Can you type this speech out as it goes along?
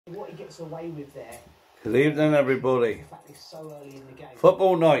what he gets away with there. Good evening, everybody. In fact, it's so early in the game.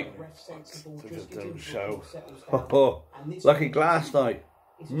 Football night. Sensible, Show. Oh, lucky glass night.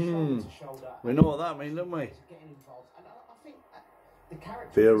 We know what that means, don't we?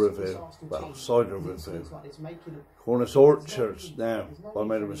 Beer review. Well, cider review. Cornish Orchards. Now, I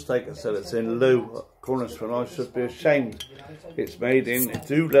made a mistake. I said it's in Lou. Cornish, when I should be ashamed. It's made in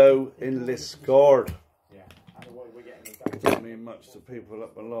Dulo in Liscard. It doesn't mean much to people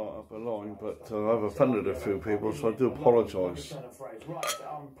up the line, but I've offended a few people, so I do apologise.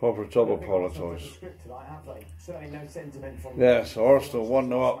 Proper job apologise. Yes, Arsenal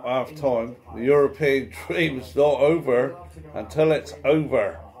 1-0 up half time. The European dream's not over until it's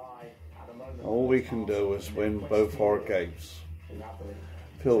over. All we can do is win both our games.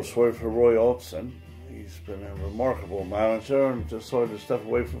 Feel sorry for Roy Hodgson. He's been a remarkable manager and decided to step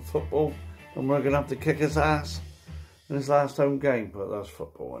away from football, and we're going to have to kick his ass in his last home game, but that's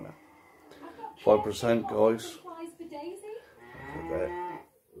football, isn't it? 5%, guys.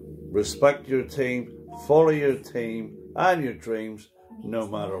 Respect your team, follow your team and your dreams, no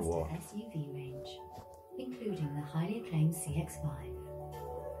matter what. SUV range, including the highly acclaimed CX-5,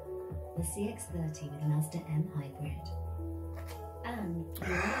 the CX-30 with Mazda M Hybrid, and the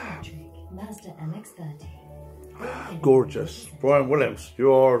electric Mazda MX-30. Gorgeous. Brian Williams,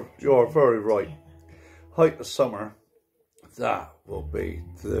 you are very right. Height of summer, that will be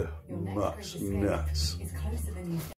the nuts.